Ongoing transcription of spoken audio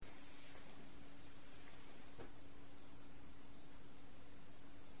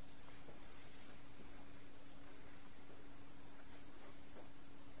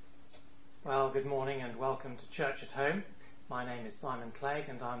Well, good morning and welcome to Church at Home. My name is Simon Clegg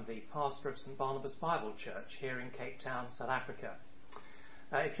and I'm the pastor of St Barnabas Bible Church here in Cape Town, South Africa.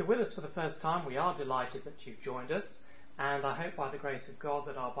 If you're with us for the first time, we are delighted that you've joined us, and I hope by the grace of God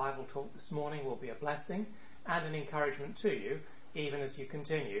that our Bible talk this morning will be a blessing and an encouragement to you, even as you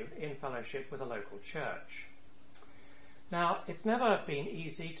continue in fellowship with a local church. Now, it's never been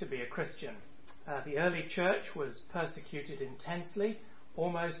easy to be a Christian. The early church was persecuted intensely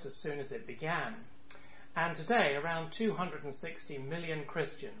almost as soon as it began. And today, around 260 million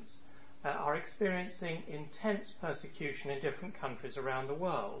Christians are experiencing intense persecution in different countries around the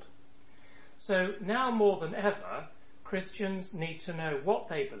world. So now more than ever, Christians need to know what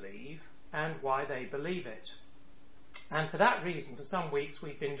they believe and why they believe it. And for that reason, for some weeks,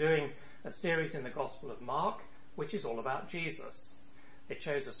 we've been doing a series in the Gospel of Mark, which is all about Jesus. It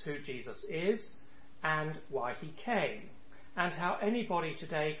shows us who Jesus is and why he came, and how anybody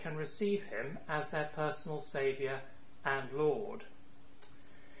today can receive him as their personal Saviour and Lord.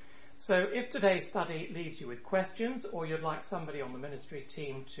 So if today's study leaves you with questions, or you'd like somebody on the ministry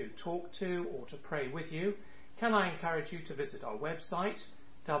team to talk to or to pray with you, can I encourage you to visit our website,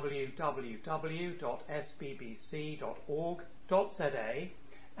 www.sbbc.org.za,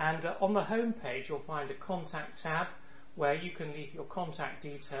 and on the home page you'll find a contact tab where you can leave your contact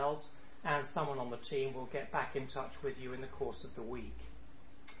details, and someone on the team will get back in touch with you in the course of the week.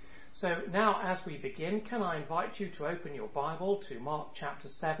 So now, as we begin, can I invite you to open your Bible to Mark chapter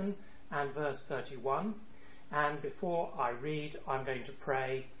 7 and verse 31. And before I read, I'm going to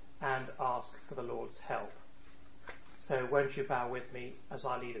pray and ask for the Lord's help. So won't you bow with me as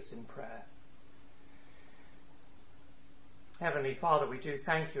I lead us in prayer. Heavenly Father, we do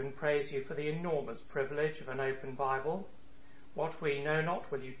thank you and praise you for the enormous privilege of an open Bible. What we know not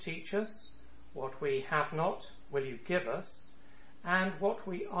will you teach us, what we have not will you give us, and what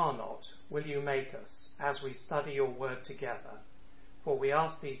we are not will you make us as we study your word together. For we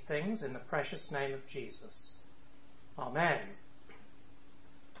ask these things in the precious name of Jesus. Amen.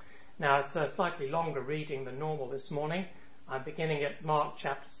 Now it's a slightly longer reading than normal this morning. I'm beginning at Mark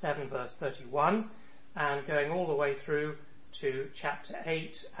chapter 7 verse 31 and going all the way through to chapter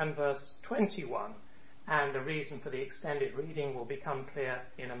 8 and verse 21. And the reason for the extended reading will become clear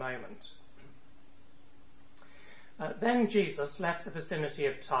in a moment. Then Jesus left the vicinity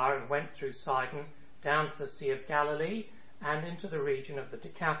of Tyre and went through Sidon down to the Sea of Galilee and into the region of the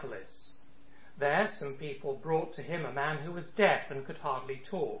Decapolis. There some people brought to him a man who was deaf and could hardly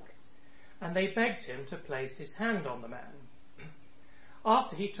talk, and they begged him to place his hand on the man.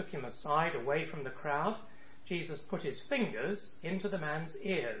 After he took him aside away from the crowd, Jesus put his fingers into the man's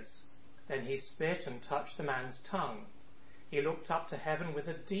ears. Then he spit and touched the man's tongue. He looked up to heaven with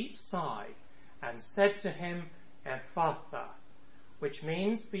a deep sigh and said to him, Ephphatha, which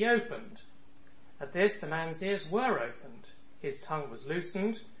means be opened. At this the man's ears were opened, his tongue was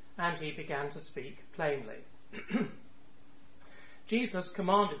loosened, and he began to speak plainly. Jesus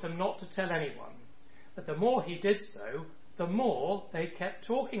commanded them not to tell anyone, but the more he did so, the more they kept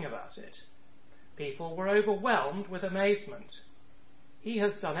talking about it. People were overwhelmed with amazement. He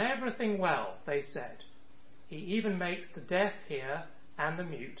has done everything well, they said. He even makes the deaf hear and the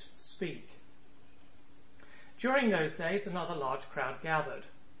mute speak. During those days, another large crowd gathered.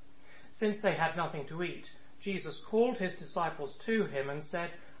 Since they had nothing to eat, Jesus called his disciples to him and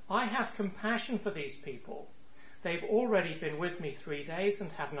said, I have compassion for these people. They've already been with me 3 days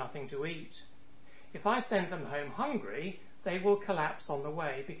and have nothing to eat. If I send them home hungry, they will collapse on the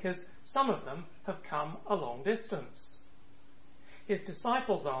way, because some of them have come a long distance. His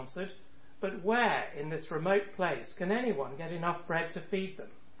disciples answered, But where in this remote place can anyone get enough bread to feed them?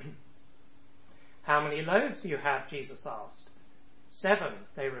 How many loaves do you have? Jesus asked. 7,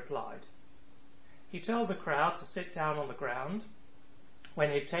 they replied. He told the crowd to sit down on the ground. When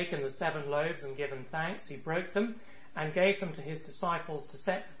he had taken the 7 loaves and given thanks, he broke them and gave them to his disciples to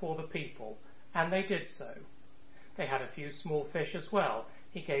set before the people, and they did so. They had a few small fish as well.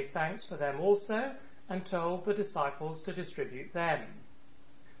 He gave thanks for them also, and told the disciples to distribute them.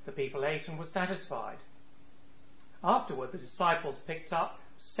 The people ate and were satisfied. Afterward, the disciples picked up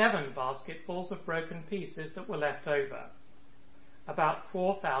 7 basketfuls of broken pieces that were left over. About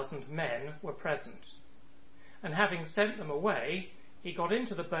 4,000 men were present. And having sent them away, he got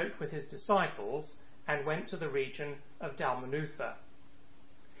into the boat with his disciples and went to the region of Dalmanutha.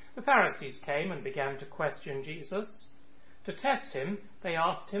 The Pharisees came and began to question Jesus. To test him, they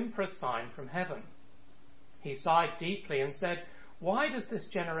asked him for a sign from heaven. He sighed deeply and said, Why does this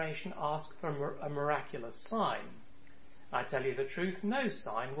generation ask for a miraculous sign? I tell you the truth, no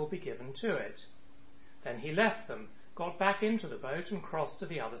sign will be given to it. Then he left them, got back into the boat and crossed to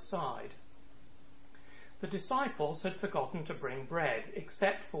the other side. the disciples had forgotten to bring bread,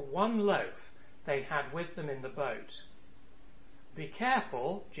 except for one loaf they had with them in the boat. "Be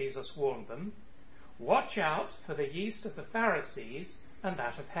careful," Jesus warned them. "Watch out for the yeast of the Pharisees and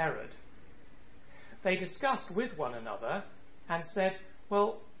that of Herod." They discussed with one another and said,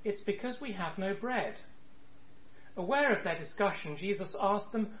 "Well, it's because we have no bread." Aware of their discussion, Jesus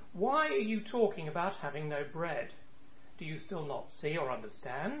asked them, "Why are you talking about having no bread? Do you still not see or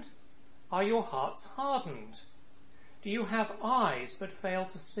understand? Are your hearts hardened? Do you have eyes but fail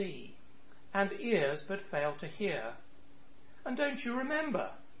to see, and ears but fail to hear? And don't you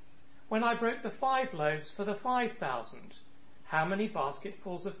remember when I broke the 5 loaves for the 5,000? How many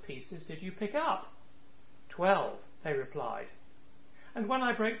basketfuls of pieces did you pick up?" 12, they replied. "And when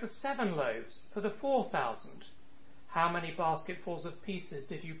I broke the 7 loaves for the 4,000, how many basketfuls of pieces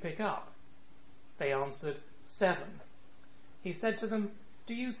did you pick up?" They answered, 7. He said to them,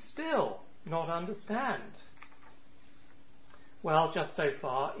 "Do you still not understand?" Well, just so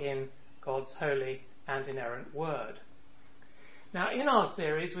far in God's holy and inerrant word. Now, in our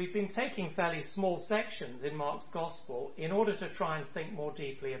series, we've been taking fairly small sections in Mark's Gospel in order to try and think more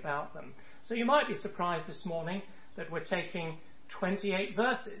deeply about them. So you might be surprised this morning that we're taking 28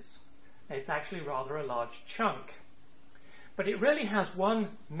 verses. It's actually rather a large chunk. But it really has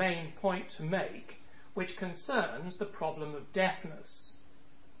one main point to make, which concerns the problem of deafness.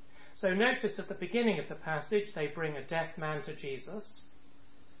 So notice at the beginning of the passage, they bring a deaf man to Jesus.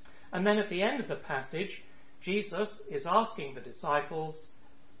 And then at the end of the passage, Jesus is asking the disciples,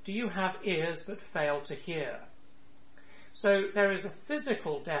 "Do you have ears but fail to hear?" So there is a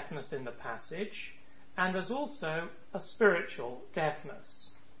physical deafness in the passage, and there's also a spiritual deafness.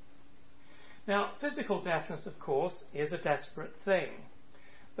 Now, physical deafness, of course, is a desperate thing.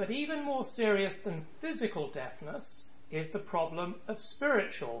 But even more serious than physical deafness is the problem of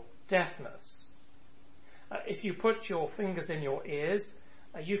spiritual deafness. If you put your fingers in your ears,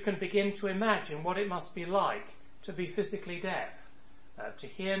 you can begin to imagine what it must be like to be physically deaf, to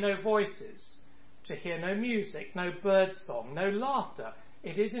hear no voices, to hear no music, no bird song, no laughter.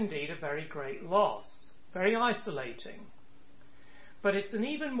 It is indeed a very great loss, very isolating. But it's an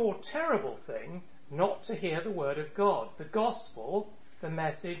even more terrible thing not to hear the word of God, the gospel, the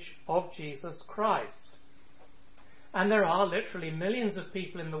message of Jesus Christ. And there are literally millions of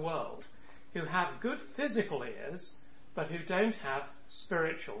people in the world who have good physical ears, but who don't have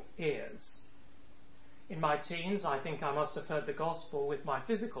spiritual ears. In my teens, I think I must have heard the gospel with my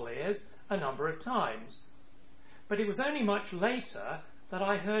physical ears a number of times. But it was only much later that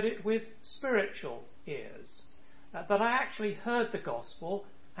I heard it with spiritual ears, that I actually heard the gospel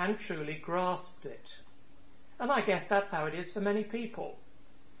and truly grasped it. And I guess that's how it is for many people.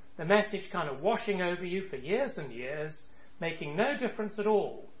 The message kind of washing over you for years and years, making no difference at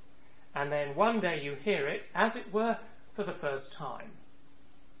all. And then one day you hear it, as it were, for the first time.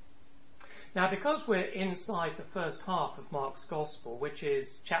 Now, because we're inside the first half of Mark's Gospel, which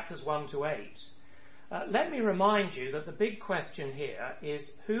is chapters 1 to 8, let me remind you that the big question here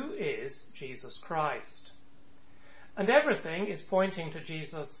is, who is Jesus Christ? And everything is pointing to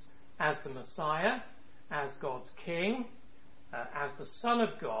Jesus as the Messiah, as God's King, as the Son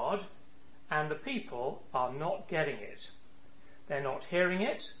of God, and the people are not getting it. They're not hearing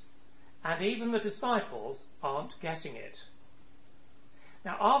it, and even the disciples aren't getting it.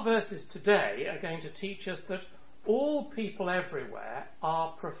 Now, our verses today are going to teach us that all people everywhere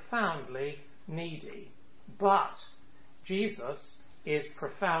are profoundly needy, but Jesus is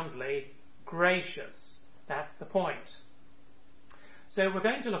profoundly gracious. That's the point. So we're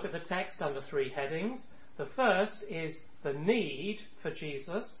going to look at the text under 3 headings. The first is the need for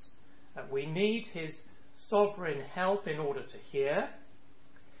Jesus. We need his sovereign help in order to hear.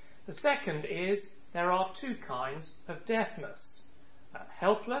 The second is there are 2 kinds of deafness,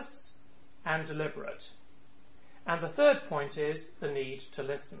 helpless and deliberate. And the third point is the need to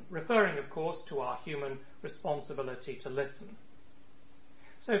listen, referring, of course, to our human responsibility to listen.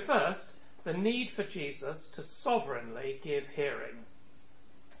 So first, the need for Jesus to sovereignly give hearing.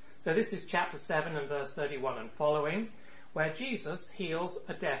 So this is chapter 7 and verse 31 and following, where Jesus heals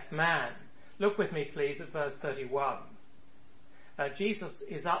a deaf man. Look with me, please, at verse 31. Jesus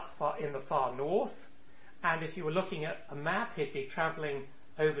is up in the far north, and if you were looking at a map, he'd be travelling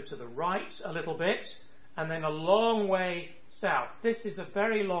over to the right a little bit, and then a long way south. This is a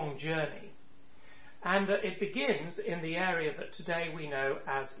very long journey. And it begins in the area that today we know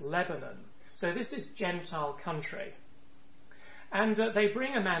as Lebanon. So this is Gentile country. And they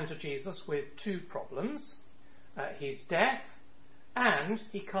bring a man to Jesus with 2 problems. He's deaf and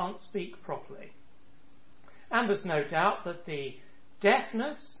he can't speak properly. And there's no doubt that the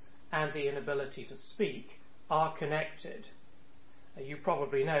deafness and the inability to speak are connected. You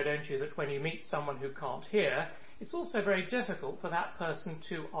probably know, don't you, that when you meet someone who can't hear, it's also very difficult for that person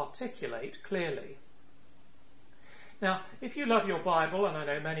to articulate clearly. Now, if you love your Bible, and I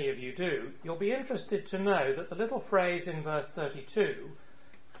know many of you do, you'll be interested to know that the little phrase in verse 32,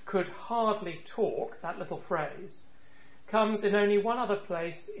 could hardly talk, that little phrase, comes in only one other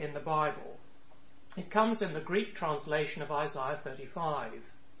place in the Bible. It comes in the Greek translation of Isaiah 35.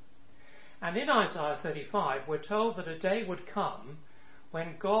 And in Isaiah 35, we're told that a day would come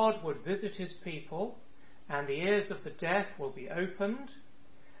when God would visit his people, and the ears of the deaf will be opened,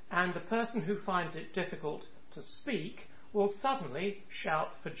 and the person who finds it difficult to speak will suddenly shout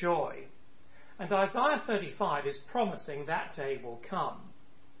for joy. And Isaiah 35 is promising that day will come.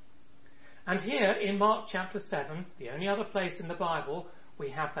 And here in Mark chapter 7, the only other place in the Bible,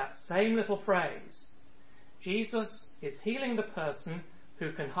 we have that same little phrase. Jesus is healing the person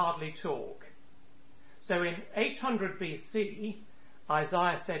who can hardly talk. So in 800 BC,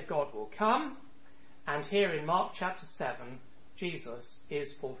 Isaiah said God will come, and here in Mark chapter 7, Jesus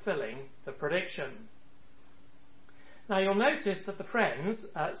is fulfilling the prediction. Now you'll notice that the friends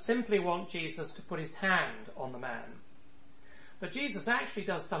simply want Jesus to put his hand on the man. But Jesus actually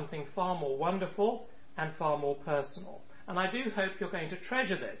does something far more wonderful and far more personal. And I do hope you're going to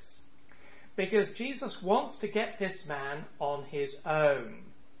treasure this, because Jesus wants to get this man on his own.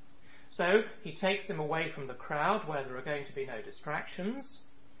 So he takes him away from the crowd where there are going to be no distractions.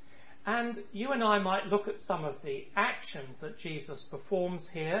 And you and I might look at some of the actions that Jesus performs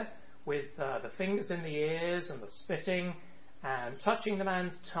here with the fingers in the ears and the spitting and touching the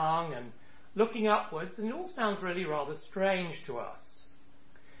man's tongue and looking upwards, and it all sounds really rather strange to us.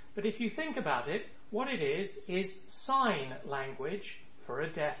 But if you think about it, what it is sign language for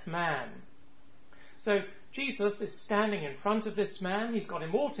a deaf man. So Jesus is standing in front of this man, he's got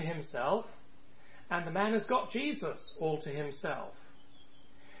him all to himself, and the man has got Jesus all to himself.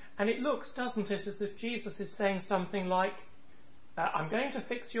 And it looks, doesn't it, as if Jesus is saying something like, I'm going to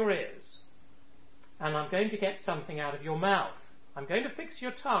fix your ears, and I'm going to get something out of your mouth. I'm going to fix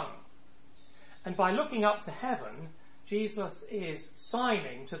your tongue. And by looking up to heaven, Jesus is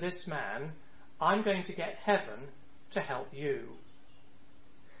signing to this man, I'm going to get heaven to help you.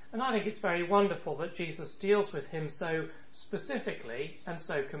 And I think it's very wonderful that Jesus deals with him so specifically and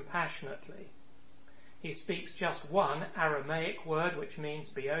so compassionately. He speaks just one Aramaic word which means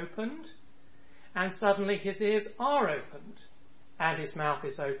be opened, and suddenly his ears are opened, and his mouth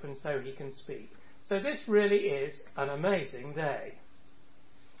is open so he can speak. So this really is an amazing day.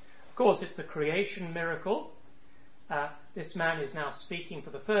 Of course, it's a creation miracle. This man is now speaking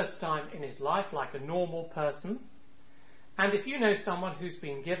for the first time in his life like a normal person. And if you know someone who's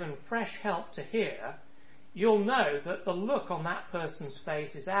been given fresh help to hear, you'll know that the look on that person's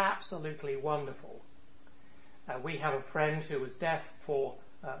face is absolutely wonderful. We have a friend who was deaf for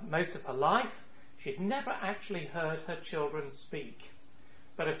most of her life. She'd never actually heard her children speak.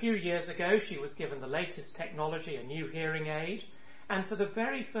 But a few years ago she was given the latest technology, a new hearing aid, and for the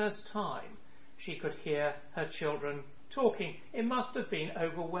very first time she could hear her children talking. It must have been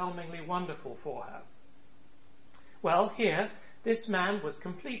overwhelmingly wonderful for her. Well, here, this man was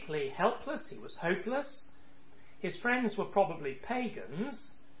completely helpless, he was hopeless. His friends were probably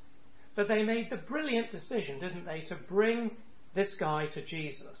pagans, but they made the brilliant decision, didn't they, to bring this guy to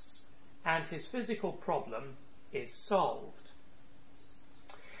Jesus, and his physical problem is solved.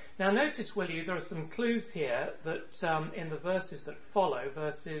 Now notice, will you, there are some clues here that in the verses that follow,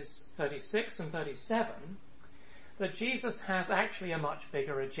 verses 36 and 37, that Jesus has actually a much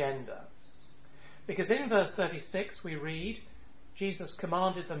bigger agenda. Because in verse 36 we read, Jesus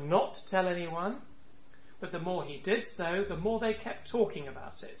commanded them not to tell anyone, but the more he did so, the more they kept talking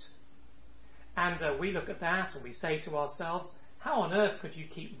about it. And we look at that and we say to ourselves, how on earth could you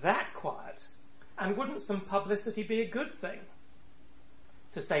keep that quiet? And wouldn't some publicity be a good thing?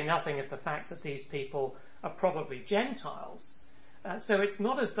 To say nothing of the fact that these people are probably Gentiles. So it's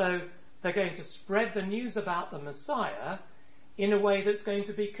not as though they're going to spread the news about the Messiah in a way that's going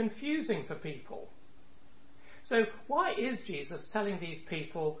to be confusing for people. So why is Jesus telling these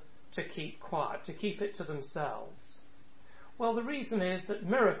people to keep quiet, to keep it to themselves? Well, the reason is that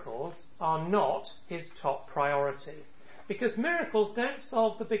miracles are not his top priority. Because miracles don't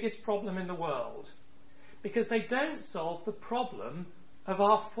solve the biggest problem in the world. Because they don't solve the problem of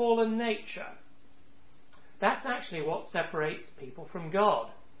our fallen nature. That's actually what separates people from God.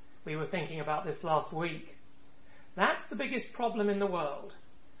 We were thinking about this last week. That's the biggest problem in the world.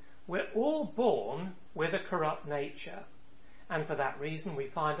 We're all born with a corrupt nature, and for that reason we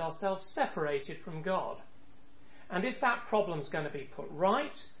find ourselves separated from God. And if that problem's going to be put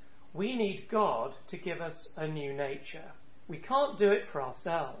right, we need God to give us a new nature. We can't do it for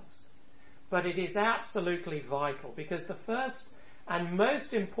ourselves. But it is absolutely vital, because the first and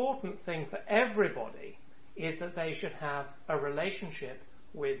most important thing for everybody is that they should have a relationship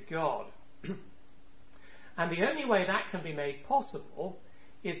with God. And the only way that can be made possible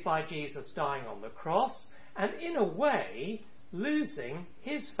is by Jesus dying on the cross and, in a way, losing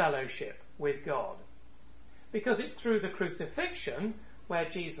his fellowship with God. Because it's through the crucifixion, where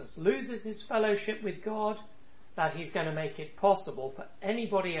Jesus loses his fellowship with God, that he's going to make it possible for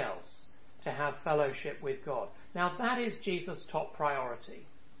anybody else to have fellowship with God. Now, that is Jesus' top priority.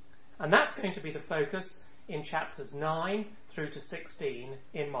 And that's going to be the focus in chapters 9 through to 16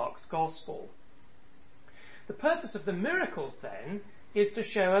 in Mark's Gospel. The purpose of the miracles, then, is to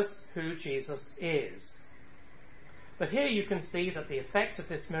show us who Jesus is. But here you can see that the effect of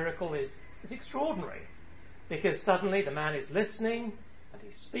this miracle is extraordinary, because suddenly the man is listening and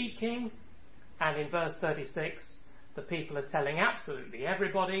he's speaking, and in verse 36 the people are telling absolutely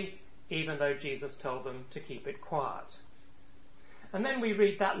everybody, even though Jesus told them to keep it quiet. And then we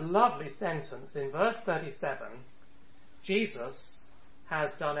read that lovely sentence in verse 37, Jesus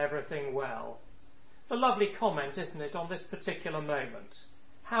has done everything well. It's a lovely comment, isn't it, on this particular moment.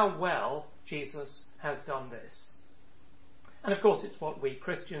 How well Jesus has done this. And of course it's what we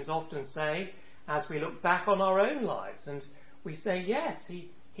Christians often say as we look back on our own lives, and we say, yes,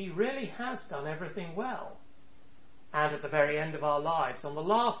 he really has done everything well. And at the very end of our lives, on the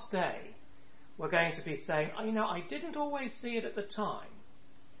last day, we're going to be saying, I didn't always see it at the time,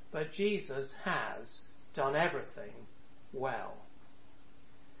 but Jesus has done everything well.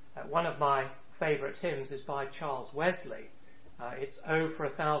 One of my favourite hymns is by Charles Wesley. It's "Oh, for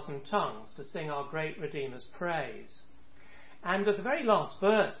 1,000 tongues to sing our great Redeemer's praise." And the very last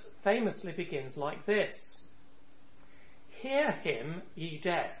verse famously begins like this: "Hear him, ye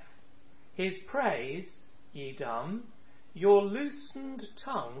deaf, his praise, ye dumb, your loosened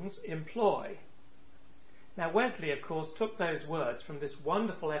tongues employ." Now Wesley, of course, took those words from this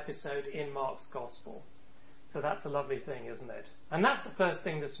wonderful episode in Mark's Gospel. So that's a lovely thing, isn't it? And that's the first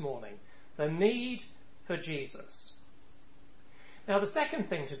thing this morning, the need for Jesus. Now the second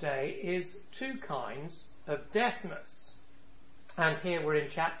thing today is two kinds of deafness. And here we're in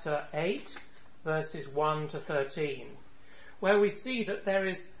chapter 8, verses 1 to 13, where we see that there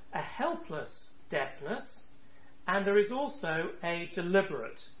is a helpless deafness and there is also a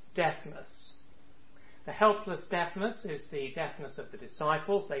deliberate deafness. The helpless deafness is the deafness of the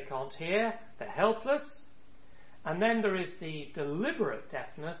disciples. They can't hear, they're helpless. And then there is the deliberate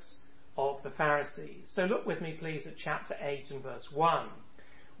deafness of the Pharisees. So look with me please at chapter 8 and verse 1,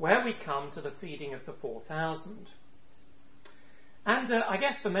 where we come to the feeding of the 4,000. And I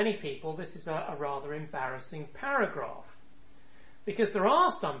guess for many people this is a rather embarrassing paragraph, because there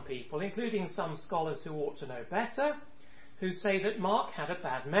are some people, including some scholars who ought to know better, who say that Mark had a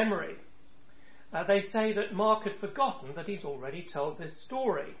bad memory. They say that Mark had forgotten that he's already told this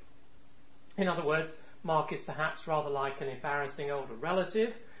story. In other words, Mark is perhaps rather like an embarrassing older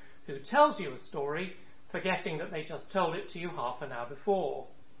relative who tells you a story, forgetting that they just told it to you half an hour before.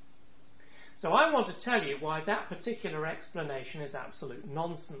 So I want to tell you why that particular explanation is absolute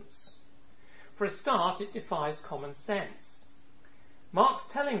nonsense. For a start, it defies common sense. Mark's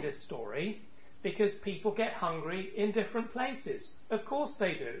telling this story because people get hungry in different places. Of course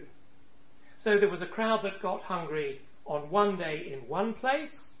they do. So there was a crowd that got hungry on one day in one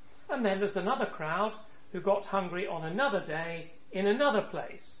place, and then there's another crowd who got hungry on another day in another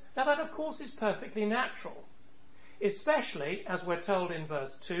place. Now that of course is perfectly natural, especially as we're told in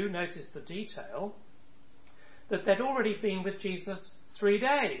verse 2, notice the detail, that they'd already been with Jesus 3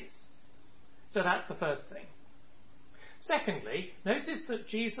 days. So that's the first thing. Secondly, notice that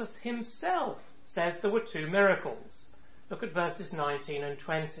Jesus himself says there were 2 miracles. Look at verses 19 and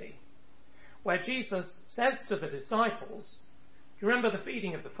 20, where Jesus says to the disciples, do you remember the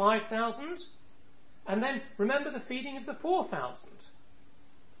feeding of the 5,000? And then remember the feeding of the 4,000.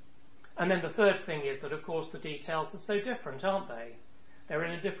 And then the third thing is that, of course, the details are so different, aren't they? They're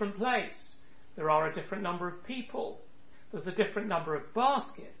in a different place. There are a different number of people. There's a different number of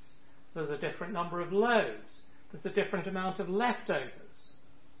baskets. There's a different number of loaves. There's a different amount of leftovers.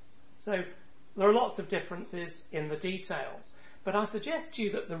 So there are lots of differences in the details. But I suggest to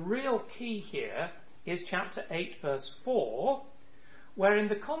you that the real key here is chapter 8, verse 4, where in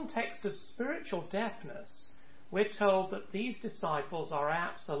the context of spiritual deafness, we're told that these disciples are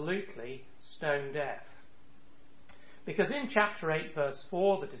absolutely stone deaf. Because in chapter 8, verse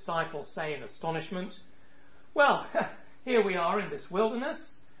 4, the disciples say in astonishment, well, here we are in this wilderness.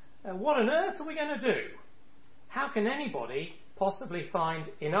 What on earth are we going to do? How can anybody possibly find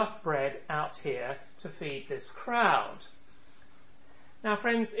enough bread out here to feed this crowd. Now,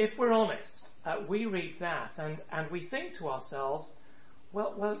 friends, if we're honest, we read that and we think to ourselves,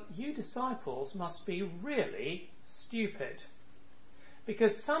 well, you disciples must be really stupid,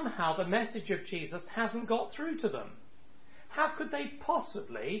 because somehow the message of Jesus hasn't got through to them. How could they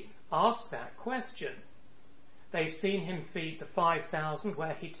possibly ask that question? They've seen him feed the 5,000,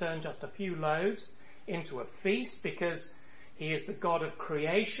 where he turned just a few loaves into a feast, because he is the God of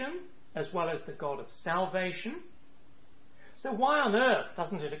creation as well as the God of salvation. So why on earth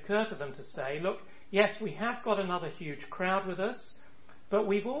doesn't it occur to them to say, look, yes, we have got another huge crowd with us, but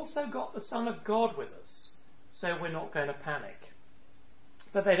we've also got the Son of God with us, so we're not going to panic.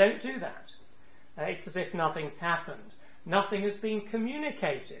 But they don't do that. It's as if nothing's happened. Nothing has been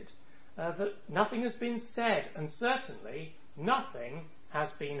communicated. That nothing has been said, and certainly nothing has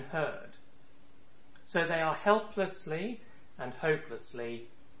been heard. So they are helplessly and hopelessly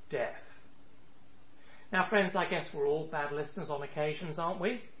deaf. Now, friends, I guess we're all bad listeners on occasions, aren't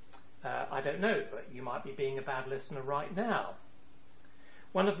we? I don't know, but you might be being a bad listener right now.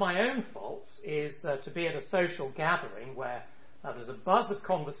 One of my own faults is to be at a social gathering where there's a buzz of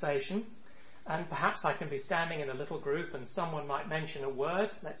conversation, and perhaps I can be standing in a little group and someone might mention a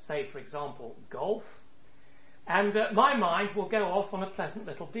word, let's say, for example, golf, and my mind will go off on a pleasant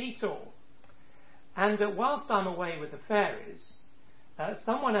little detour. And whilst I'm away with the fairies,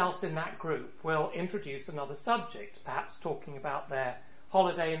 someone else in that group will introduce another subject, perhaps talking about their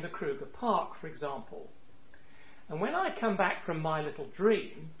holiday in the Kruger Park, for example. And when I come back from my little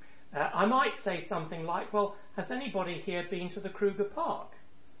dream, I might say something like, well, has anybody here been to the Kruger Park?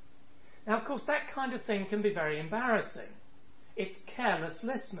 Now, of course, that kind of thing can be very embarrassing. It's careless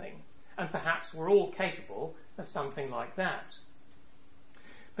listening, and perhaps we're all capable of something like that.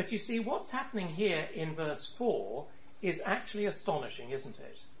 But you see, what's happening here in verse 4 is actually astonishing, isn't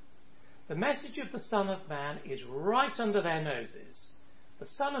it? The message of the Son of Man is right under their noses. The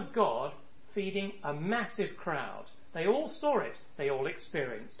Son of God feeding a massive crowd. They all saw it. They all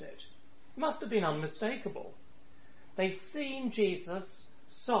experienced it. It must have been unmistakable. They've seen Jesus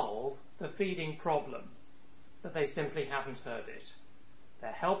solve the feeding problem, but they simply haven't heard it.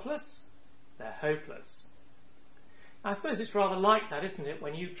 They're helpless. They're hopeless. I suppose it's rather like that, isn't it,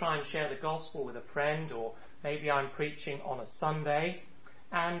 when you try and share the gospel with a friend, or maybe I'm preaching on a Sunday,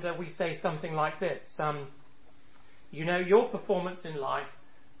 and we say something like this, your performance in life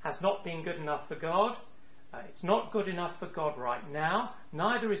has not been good enough for God. It's not good enough for God right now.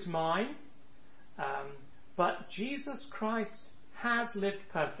 Neither is mine. But Jesus Christ has lived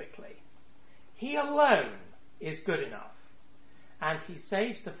perfectly. He alone is good enough. And he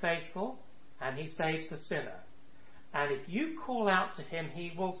saves the faithful, and he saves the sinner. And if you call out to him,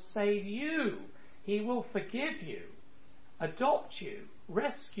 he will save you. He will forgive you, adopt you,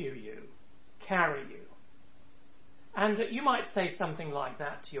 rescue you, carry you. And you might say something like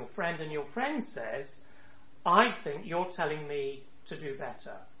that to your friend, and your friend says, I think you're telling me to do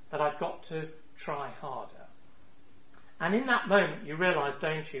better, that I've got to try harder. And in that moment you realise,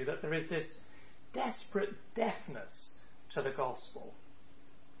 don't you, that there is this desperate deafness to the gospel.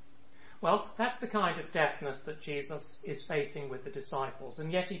 Well, that's the kind of deafness that Jesus is facing with the disciples,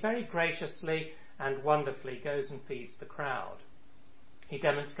 and yet he very graciously and wonderfully goes and feeds the crowd. He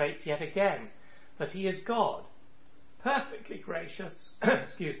demonstrates yet again that he is God, perfectly gracious,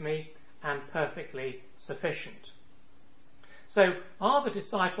 and perfectly sufficient. So, are the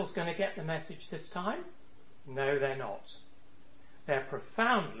disciples going to get the message this time? No, they're not. They're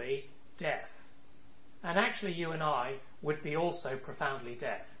profoundly deaf. And actually you and I would be also profoundly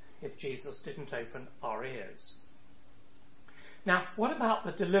deaf if Jesus didn't open our ears. Now, what about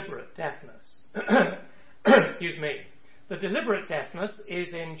the deliberate deafness? The deliberate deafness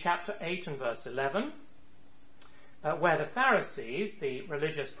is in chapter 8 and verse 11, where the Pharisees, the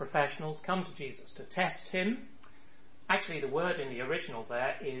religious professionals, come to Jesus to test him. Actually, the word in the original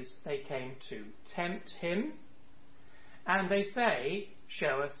there is they came to tempt him. And they say,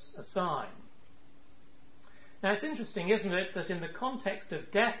 show us a sign. Now, it's interesting, isn't it, that in the context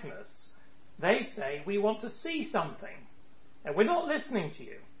of deafness, they say, we want to see something. And we're not listening to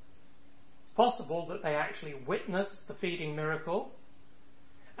you. It's possible that they actually witnessed the feeding miracle.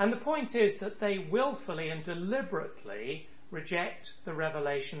 And the point is that they willfully and deliberately reject the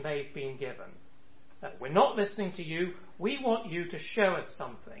revelation they've been given. We're not listening to you. We want you to show us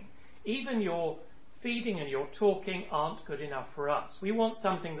something. Even your feeding and your talking aren't good enough for us. We want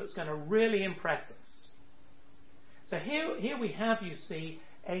something that's going to really impress us. So here we have, you see,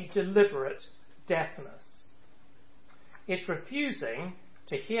 a deliberate deafness. It's refusing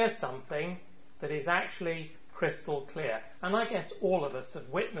to hear something that is actually crystal clear. And I guess all of us have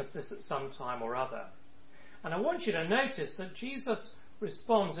witnessed this at some time or other. And I want you to notice that Jesus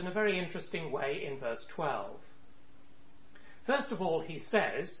responds in a very interesting way in verse 12. First of all, he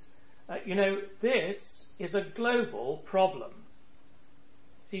says, this is a global problem.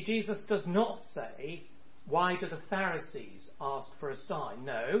 See, Jesus does not say, why do the Pharisees ask for a sign?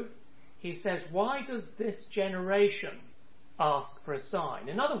 No, he says, why does this generation ask for a sign?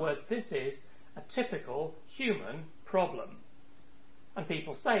 In other words, this is a typical human problem. And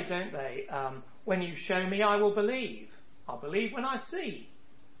people say, don't they, when you show me, I will believe. I'll believe when I see.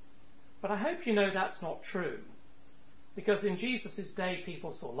 But I hope you know that's not true. Because in Jesus' day,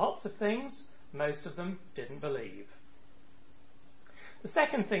 people saw lots of things. Most of them didn't believe. The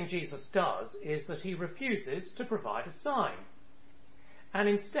second thing Jesus does is that he refuses to provide a sign. And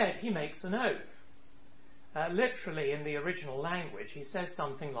instead, he makes an oath. Literally, in the original language, he says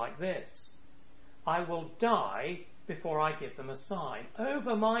something like this: I will die before I give them a sign.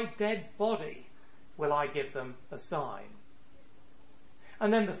 Over my dead body will I give them a sign.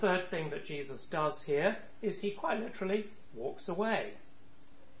 And then the third thing that Jesus does here is he quite literally walks away.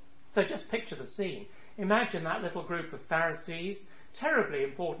 So just picture the scene. Imagine that little group of Pharisees, terribly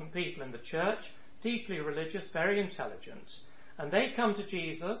important people in the church, deeply religious, very intelligent, and they come to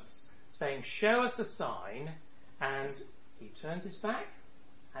Jesus saying, show us a sign, and he turns his back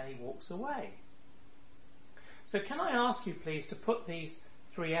and he walks away. So can I ask you please to put these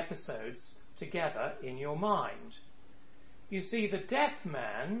three episodes together in your mind? You see, the deaf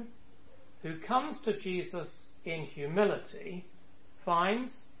man who comes to Jesus in humility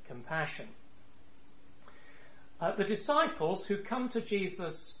finds compassion. The disciples who come to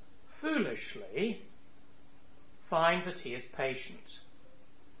Jesus foolishly find that he is patient.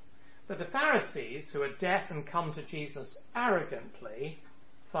 But the Pharisees who are deaf and come to Jesus arrogantly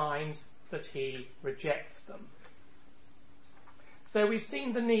find that he rejects them. So we've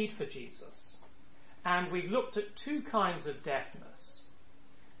seen the need for Jesus, and we've looked at two kinds of deafness.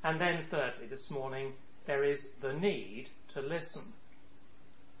 And then thirdly, this morning, there is the need to listen.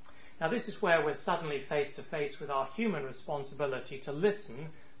 Now this is where we're suddenly face to face with our human responsibility to listen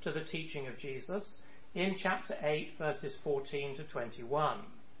to the teaching of Jesus in chapter 8, verses 14 to 21.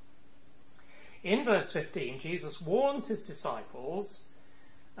 In verse 15, Jesus warns his disciples.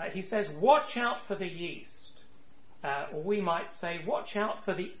 He says, watch out for the yeast. Or we might say, watch out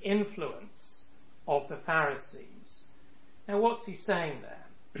for the influence of the Pharisees. Now what's he saying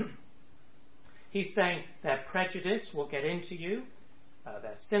there? He's saying their prejudice will get into you,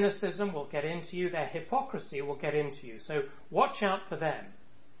 their cynicism will get into you, their hypocrisy will get into you. So watch out for them.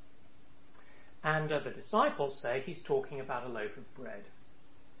 And the disciples say he's talking about a loaf of bread.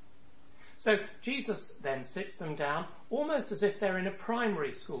 So Jesus then sits them down almost as if they're in a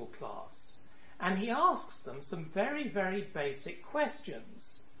primary school class. And he asks them some very, very basic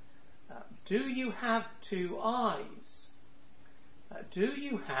questions. Do you have two eyes? Do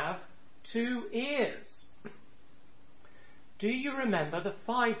you have two ears? Do you remember the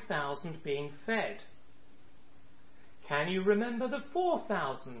 5,000 being fed? Can you remember the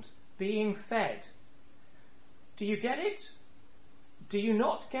 4,000 being fed? Do you get it? Do you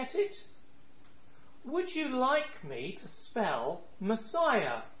not get it? Would you like me to spell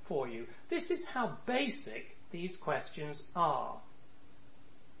Messiah for you? This is how basic these questions are.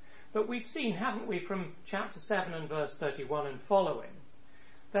 But we've seen, haven't we, from chapter 7 and verse 31 and following,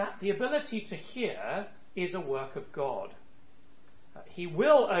 that the ability to hear is a work of God. He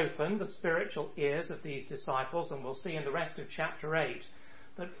will open the spiritual ears of these disciples, and we'll see in the rest of chapter 8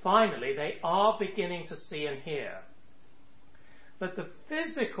 that finally they are beginning to see and hear. But the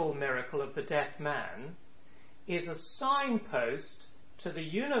physical miracle of the deaf man is a signpost to the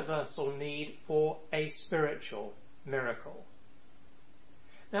universal need for a spiritual miracle.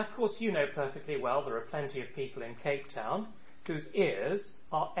 Now, of course, you know perfectly well there are plenty of people in Cape Town whose ears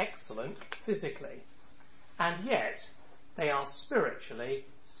are excellent physically, and yet they are spiritually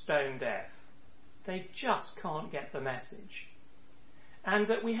stone deaf. They just can't get the message. And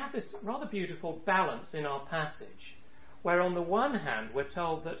we have this rather beautiful balance in our passage, where on the one hand we're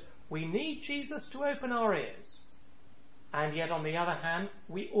told that we need Jesus to open our ears, and yet on the other hand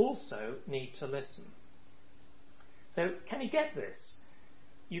we also need to listen. So can you get this?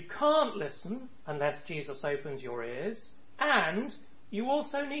 You can't listen unless Jesus opens your ears, and you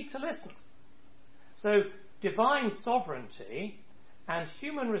also need to listen. So divine sovereignty and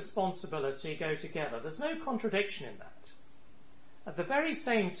human responsibility go together. There's no contradiction in that. At the very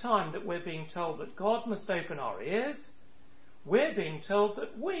same time that we're being told that God must open our ears, we're being told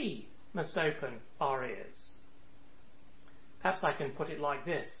that we must open our ears. Perhaps I can put it like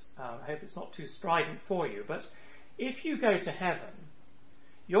this. I hope it's not too strident for you, but if you go to heaven,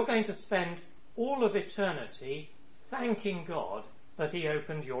 you're going to spend all of eternity thanking God that he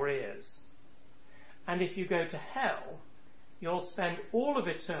opened your ears. And if you go to hell, you'll spend all of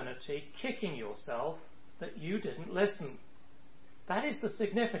eternity kicking yourself that you didn't listen. That is the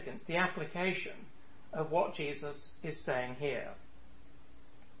significance, the application of what Jesus is saying here.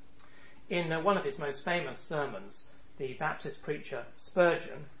 In one of his most famous sermons, the Baptist preacher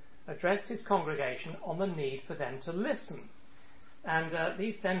Spurgeon addressed his congregation on the need for them to listen. And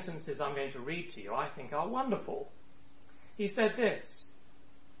these sentences I'm going to read to you, I think, are wonderful. He said this: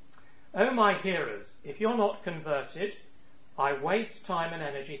 "O my hearers, if you're not converted, I waste time and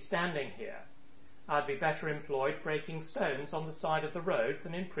energy standing here. I'd be better employed breaking stones on the side of the road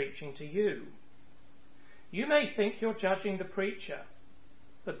than in preaching to you. You may think you're judging the preacher,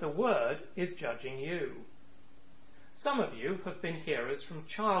 but the word is judging you. Some of you have been hearers from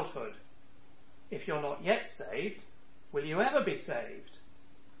childhood. If you're not yet saved, will you ever be saved?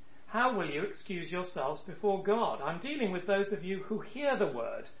 How will you excuse yourselves before God? I'm dealing with those of you who hear the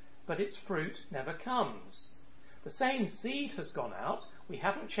word, but its fruit never comes. The same seed has gone out. We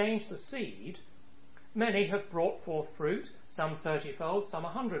haven't changed the seed. Many have brought forth fruit, some 30-fold, some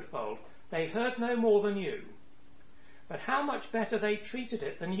 100-fold. They heard no more than you. But how much better they treated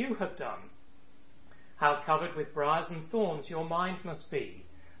it than you have done. How covered with briars and thorns your mind must be,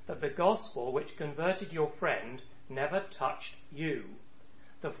 that the gospel which converted your friend never touched you.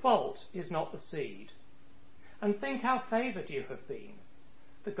 The fault is not the seed. And think how favoured you have been.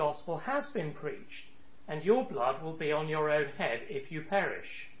 The gospel has been preached, and your blood will be on your own head if you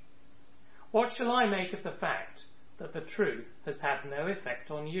perish. What shall I make of the fact that the truth has had no effect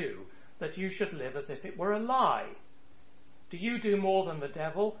on you, that you should live as if it were a lie? Do you do more than the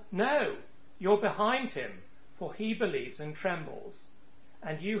devil? No, you're behind him, for he believes and trembles,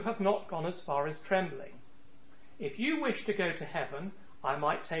 and you have not gone as far as trembling. If you wish to go to heaven, I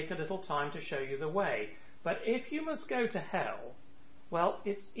might take a little time to show you the way, but if you must go to hell, well,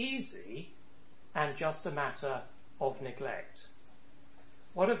 it's easy and just a matter of neglect."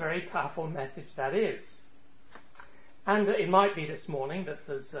 What a very powerful message that is. And it might be this morning that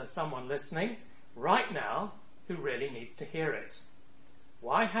there's someone listening right now who really needs to hear it.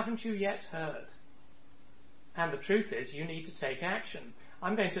 Why haven't you yet heard? And the truth is, you need to take action.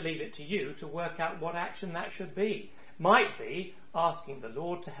 I'm going to leave it to you to work out what action that should be. Might be asking the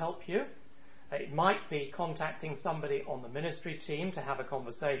Lord to help you. It might be contacting somebody on the ministry team to have a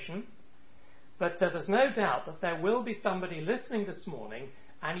conversation. But there's no doubt that there will be somebody listening this morning,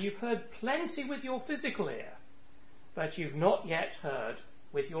 and you've heard plenty with your physical ear, but you've not yet heard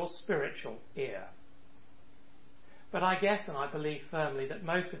with your spiritual ear. But I guess, and I believe firmly, that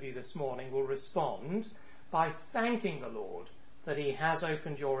most of you this morning will respond by thanking the Lord that he has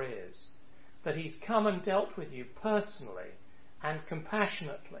opened your ears, that he's come and dealt with you personally and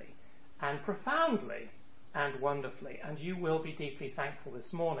compassionately and profoundly and wonderfully, and you will be deeply thankful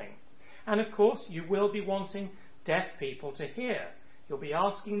this morning. And of course, you will be wanting deaf people to hear. You'll be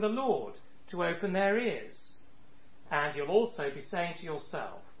asking the Lord to open their ears. And you'll also be saying to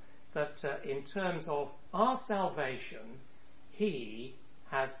yourself that in terms of our salvation, he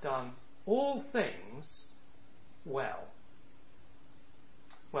has done all things well.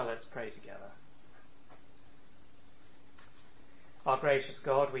 Well, let's pray together. Our gracious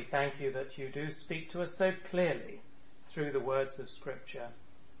God, we thank you that you do speak to us so clearly through the words of Scripture.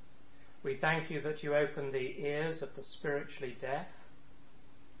 We thank you that you open the ears of the spiritually deaf.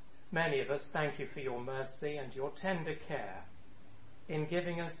 Many of us thank you for your mercy and your tender care in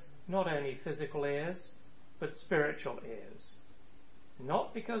giving us not only physical ears, but spiritual ears,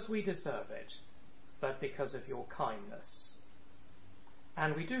 not because we deserve it, but because of your kindness.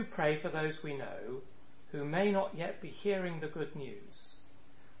 And we do pray for those we know who may not yet be hearing the good news,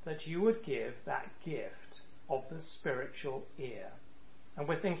 that you would give that gift of the spiritual ear. And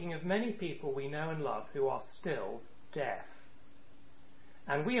we're thinking of many people we know and love who are still deaf.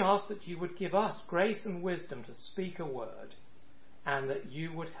 And we ask that you would give us grace and wisdom to speak a word, and that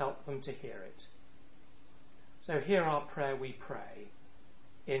you would help them to hear it. So hear our prayer, we pray,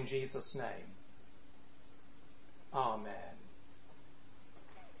 in Jesus' name. Amen.